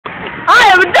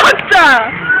Oh!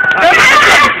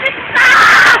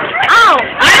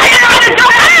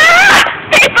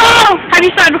 People! Have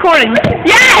you started recording?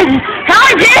 Yes! How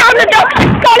are you on the Dr.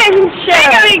 Collins show?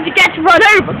 We're going to get run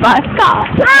over by a car.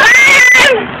 No!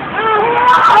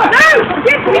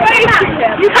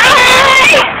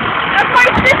 Hey! That's my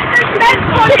sister's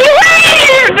mentor!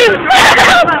 Jeez!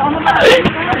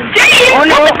 Oh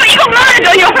no! What the fuck? You got murdered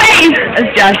on your face! That's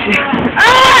Josh.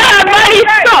 Ah! Buddy,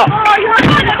 stop! Oh, you have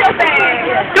murdered on your face!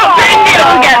 Stop saying you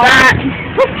don't get that!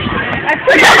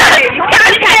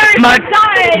 Mud.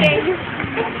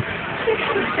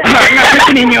 Not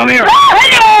looking in your mirror.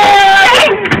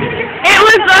 It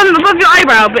was above your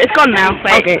eyebrow, but it's gone now.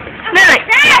 Wait. Okay. No.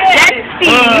 Let's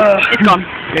see. It's gone.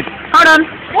 Good. Hold on.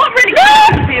 What really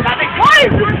confuses me about it? Why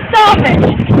does the starfish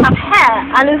have hair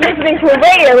and is listening to a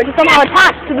radio which is somehow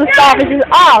attached to the starfish's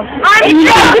arm? I'm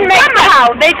sure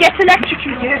somehow they get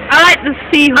electrocuted. I like the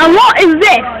sea. And what is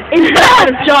this? It's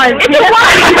a giant. It's a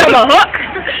worm from a hook.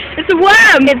 It's a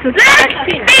worm. It's a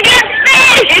biggest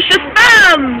fish. It's a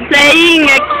sperm playing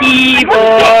a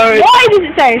keyboard. Why does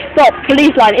it say stop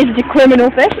police line? Is it a criminal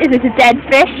fish? Is it a dead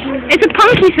fish? It's a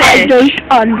punky fish. I don't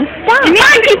understand.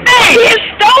 Punky fish. He has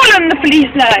stolen the police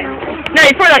line. No,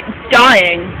 it's probably like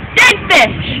dying. Dead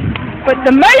fish. But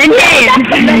the most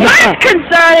concerning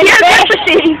fish.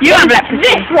 You have leprosy.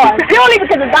 This one, purely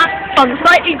because of that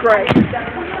slightly gross.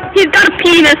 He's got a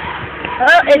penis.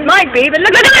 It might be, but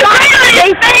look at the size of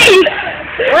his face!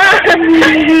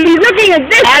 He's looking at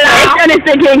this face and he's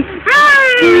thinking,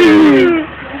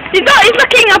 He's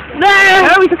looking up there!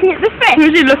 Oh, he's looking at this fish!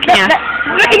 Who's he looking at?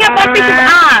 Looking at that fish's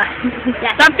ass!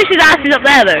 Yes. That fish's ass is up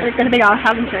there though. It's got a big ass,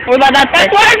 hasn't it? What about that fish?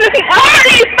 That's why I'm looking at all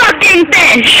these fucking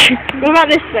fish! What about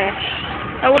this fish?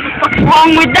 Oh, what the fuck's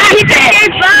wrong with that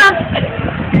fish?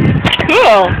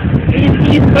 Cool!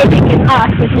 He's poking his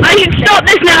ass. I should stop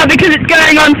this now because it's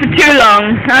going on for too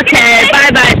long. Okay, bye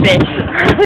bye fish.